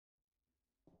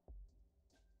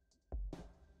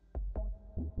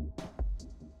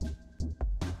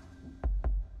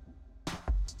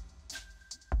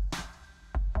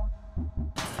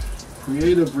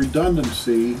creative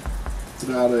redundancy,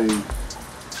 put out a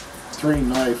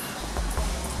 3-knife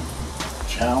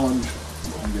challenge,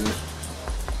 I guess.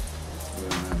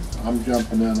 And I'm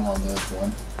jumping in on this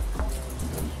one.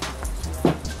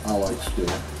 I like steel.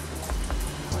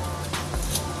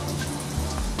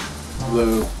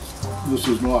 Though this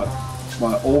is not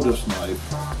my oldest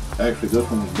knife. Actually, this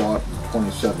one was bought in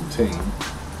 2017.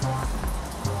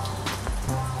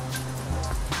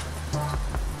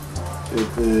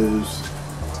 It is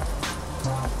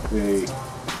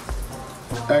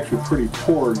actually pretty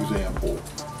poor example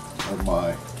of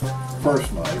my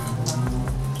first knife,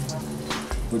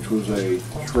 which was a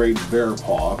Schrade Bear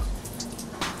Paw.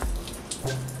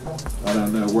 I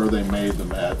don't know where they made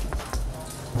them at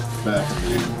back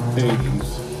in the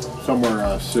 80s, somewhere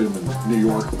I assume in New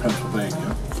York or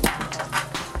Pennsylvania.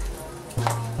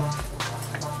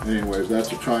 Anyways,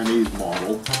 that's a Chinese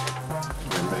model.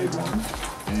 They made one,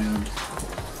 and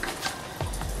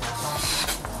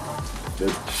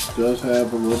it does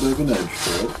have a little bit of an edge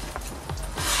to it,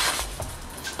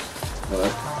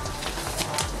 but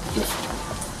just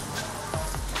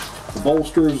the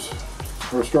bolsters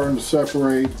are starting to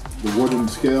separate, the wooden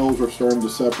scales are starting to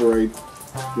separate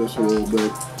just a little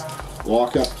bit.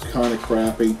 Lockup's kind of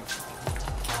crappy.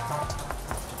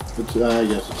 I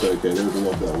guess it's okay, there's a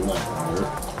little bit of lint on there.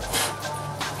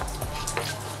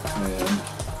 And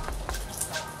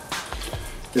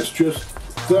it's just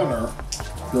thinner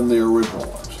than the original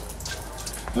ones.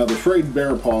 Now the Schrade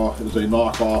Bear Paw is a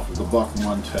knockoff of the Buck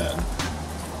 110.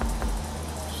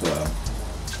 So,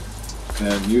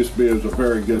 and used to be, it was a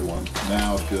very good one.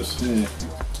 Now it's just,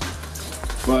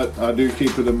 But I do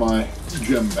keep it in my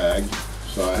gym bag,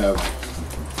 so I have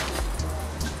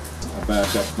a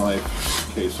backup knife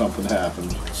in case something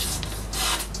happens.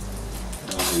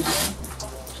 I need one.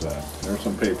 So there's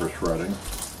some paper shredding.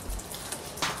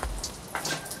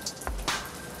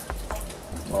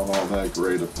 Not all that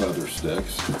great of feather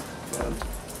sticks, but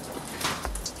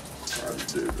try to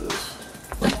do this.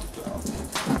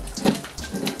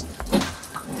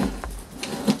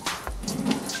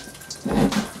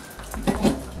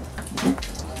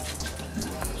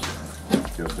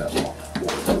 Get that off.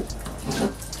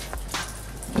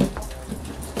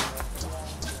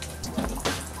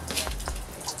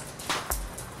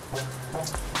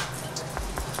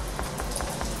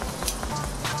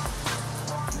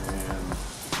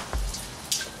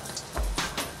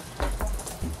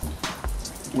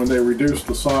 When they reduced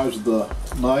the size of the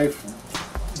knife,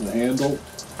 the handle,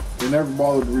 they never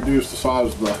bothered to reduce the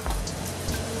size of the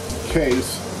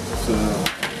case, so,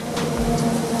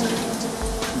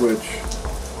 which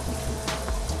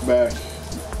back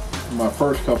in my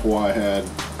first couple I had,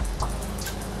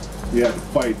 you had to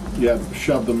fight, you had to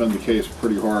shove them in the case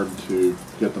pretty hard to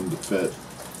get them to fit,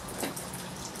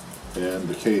 and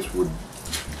the case would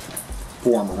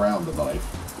form around the knife.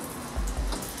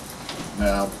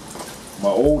 Now, my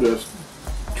oldest,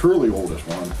 truly oldest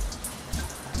one,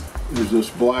 is this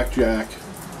Blackjack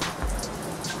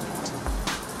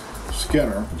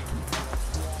Skinner.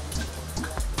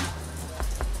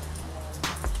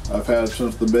 I've had it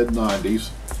since the mid-90s.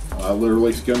 I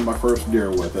literally skinned my first deer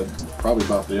with it. Probably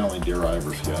about the only deer I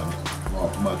ever skinned.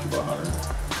 Not much of a hunter.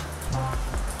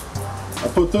 I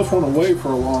put this one away for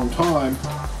a long time,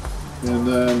 and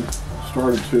then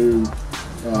started to,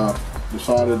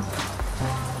 decided,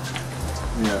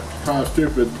 kind of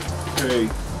stupid to pay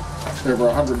over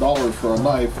 $100 for a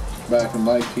knife back in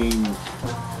I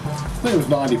think it was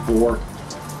 94,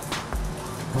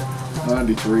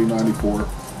 93, 94.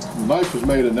 The knife was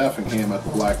made in Effingham at the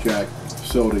Blackjack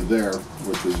facility there,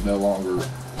 which is no longer,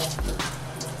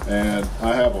 and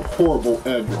I have a horrible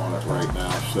edge on it right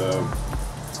now, so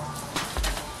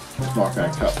it's not going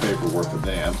to cut paper worth a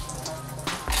damn.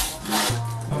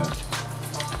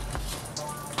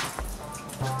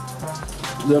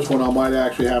 This one I might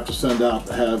actually have to send out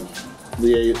to have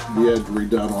the edge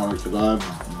redone on it, because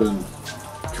I've been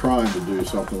trying to do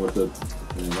something with it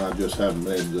and I just haven't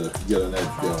been able to get an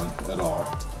edge going at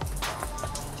all.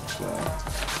 So,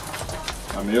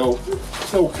 I mean,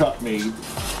 it'll cut meat,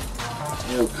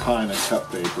 it'll kind of cut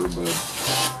paper, but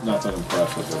nothing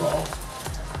impressive at all.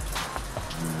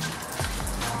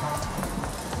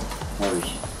 Of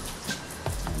course,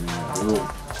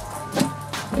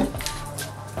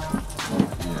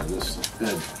 this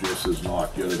edge just is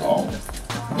not good at all.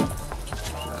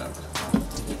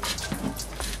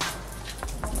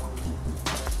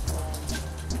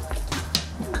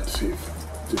 Let's see if I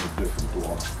do a different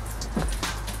block.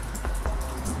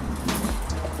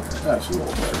 That's a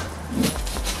little better.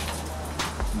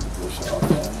 Move this out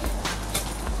now.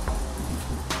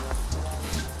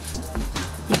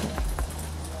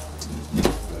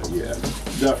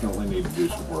 definitely need to do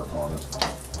some work on it.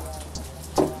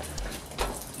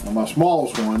 Now my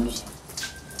smallest ones,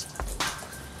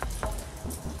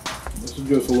 this is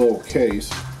just a little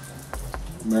case,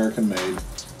 American made,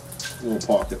 little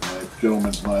pocket knife,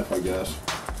 gentleman's knife I guess.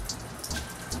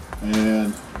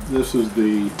 And this is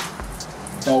the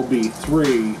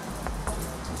LB3,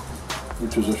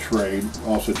 which is a Schrade,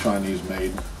 also Chinese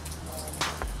made.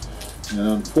 And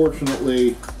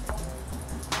unfortunately,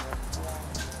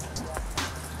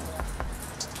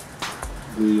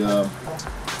 the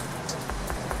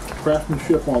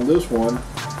craftsmanship on this one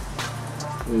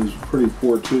is pretty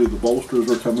poor too. The bolsters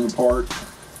are coming apart.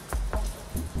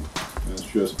 It's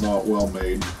just not well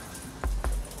made.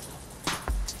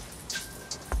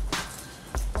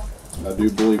 I do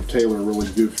believe Taylor really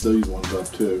goofed these ones up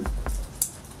too.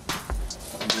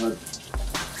 But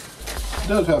it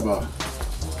does have a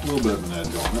little bit of an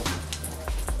edge on it.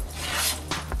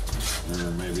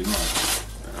 Or maybe not.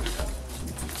 There we go.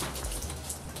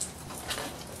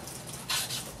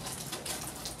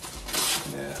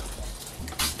 Yeah.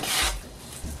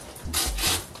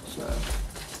 So.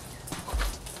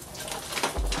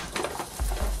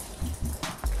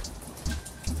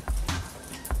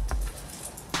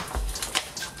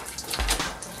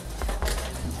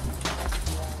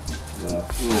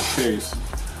 Little case.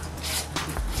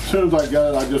 As soon as I got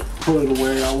it, I just put it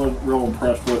away. I wasn't real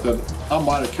impressed with it. I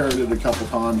might have carried it a couple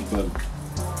times, but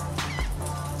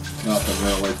nothing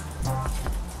really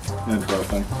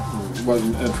interesting.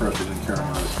 Wasn't interested in carrying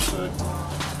it, I should say.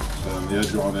 So the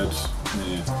edge on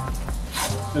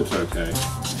it's okay.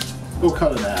 We'll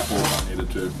cut an apple if I needed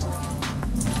to.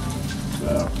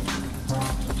 So.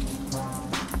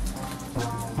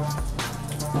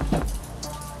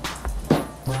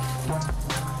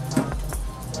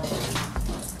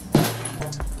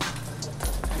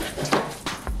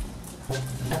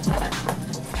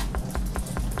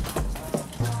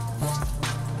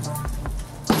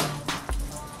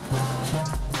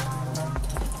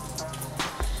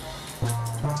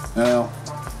 Now,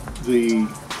 the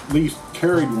least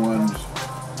carried ones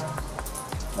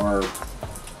are,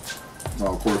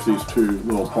 well, of course, these two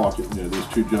little pocket, these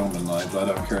two gentleman knives. I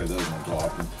don't carry those ones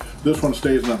often. This one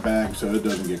stays in a bag, so it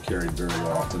doesn't get carried very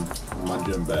often. In my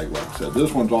gym bag, like I said.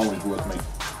 This one's always with me,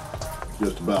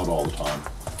 just about all the time.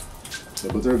 So,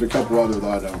 but there's a couple other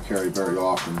that I don't carry very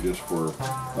often, just for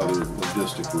other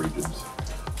logistic reasons.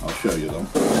 I'll show you them.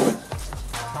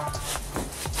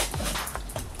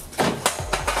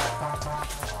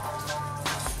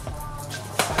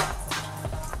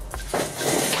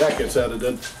 That gets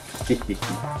edited.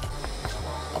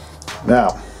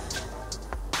 Now,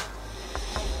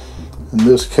 in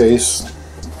this case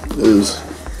is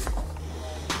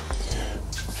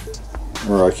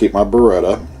where I keep my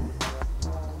Beretta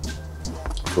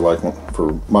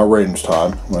for my range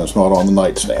time when it's not on the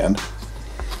nightstand.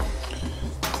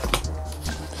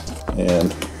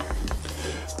 And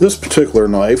this particular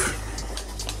knife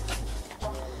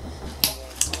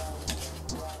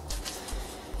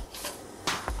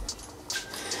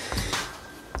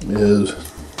is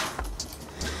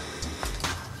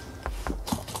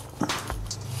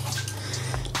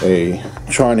a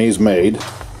Chinese made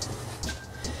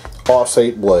Aus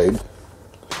 8 blade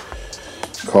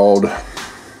called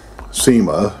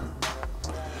Sema,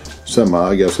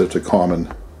 I guess it's a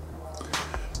common,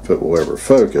 if it will ever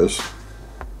focus.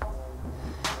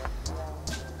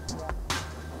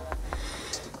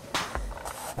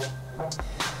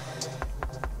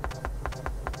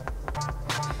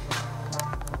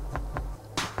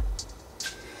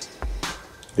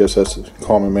 I guess that's a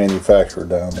common manufacturer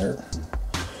down there.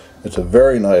 It's a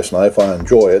very nice knife. I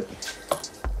enjoy it.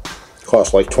 It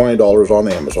costs like $20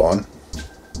 on Amazon.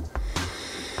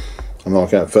 I'm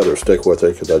not going to feather stick with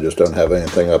it because I just don't have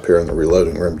anything up here in the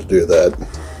reloading room to do that.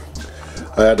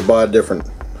 I had to buy a different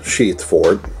sheath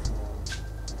for it.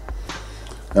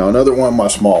 Now another one of my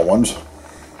small ones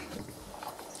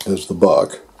is the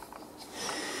Buck.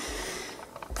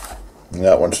 And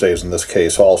that one stays in this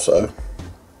case also.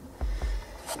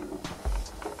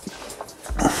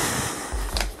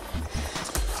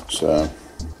 So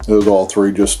those all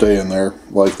three just stay in there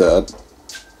like that.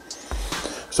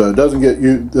 So it doesn't get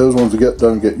used, those ones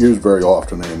don't get used very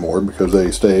often anymore because they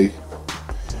stay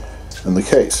in the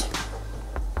case.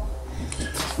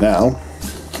 Now,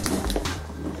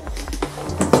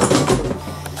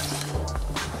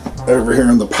 over here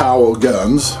in the Powell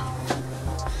guns,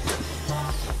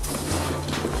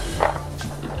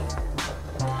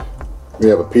 we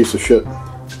have a piece of shit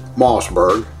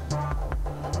Mossberg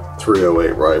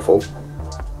 308 rifle.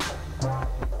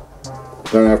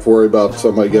 Don't have to worry about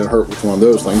somebody getting hurt with one of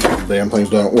those things. The damn things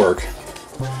don't work.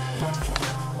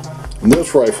 In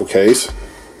this rifle case,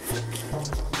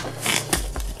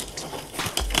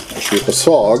 I ship a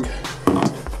SOG.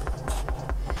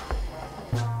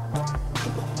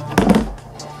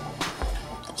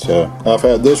 So I've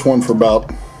had this one for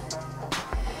about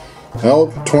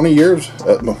 20 years,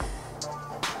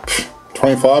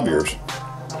 25 years,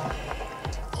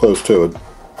 close to it.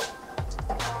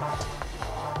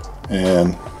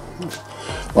 And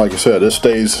like I said, it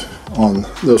stays on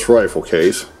this rifle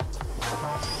case.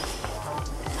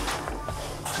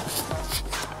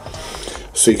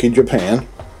 Seiki Japan,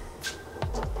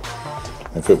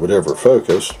 if it would ever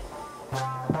focus.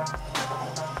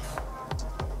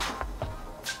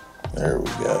 There we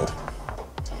go.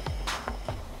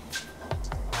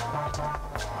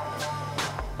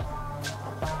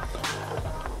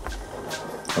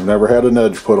 I've never had an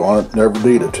edge put on it, never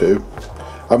needed to.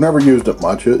 I've never used it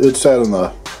much. It sat in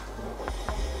the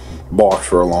box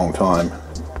for a long time.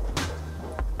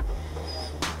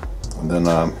 And then,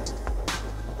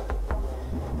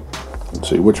 let's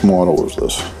see, which model is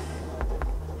this?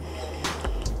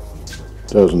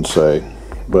 Doesn't say,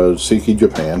 but it's Seiki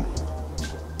Japan.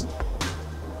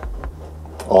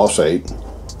 AUS 8.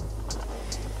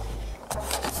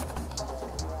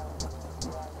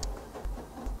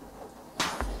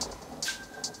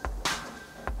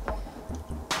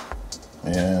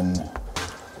 And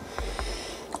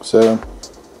so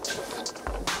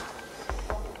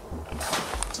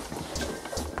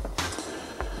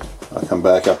I'll come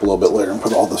back up a little bit later and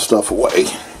put all this stuff away.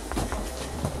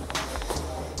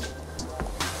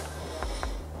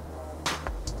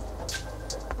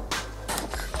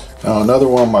 Now another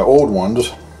one of my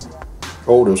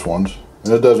oldest ones,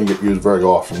 and it doesn't get used very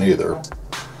often either,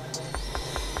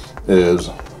 is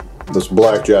this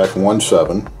Blackjack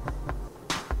 1.7.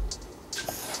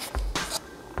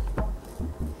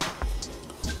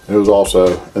 It was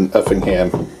also an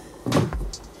Effingham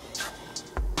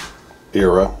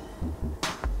era.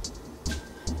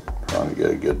 Trying to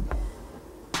get a good.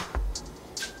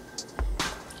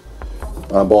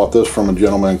 I bought this from a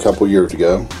gentleman a couple years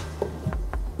ago.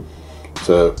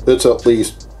 So it's at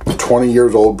least 20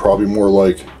 years old, probably more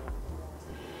like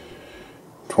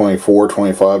 24,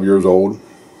 25 years old.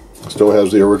 Still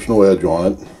has the original edge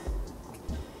on it.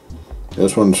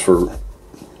 This one's for,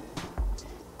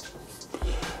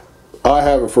 I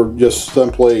have it for just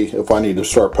simply if I need to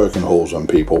start poking holes in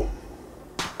people.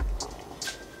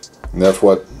 And that's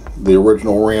what the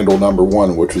original Randall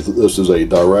 #1, which is, this is a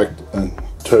direct and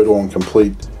total and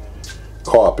complete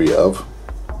copy of,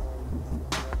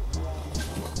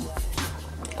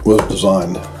 was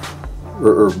designed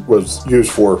or was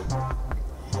used for.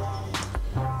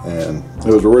 And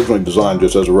it was originally designed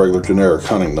just as a regular generic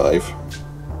hunting knife,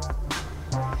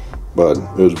 but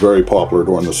it was very popular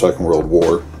during the Second World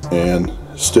War and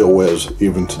still is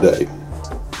even today.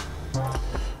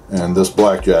 And this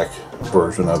Blackjack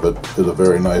version of it is a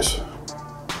very nice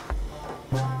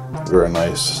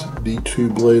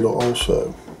D2 blade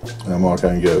also. And I'm not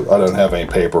going to go, I don't have any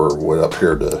paper or wood up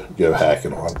here to go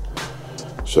hacking on.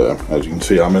 So as you can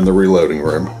see, I'm in the reloading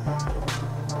room.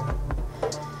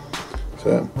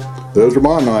 So those are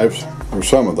my knives, or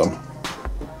some of them.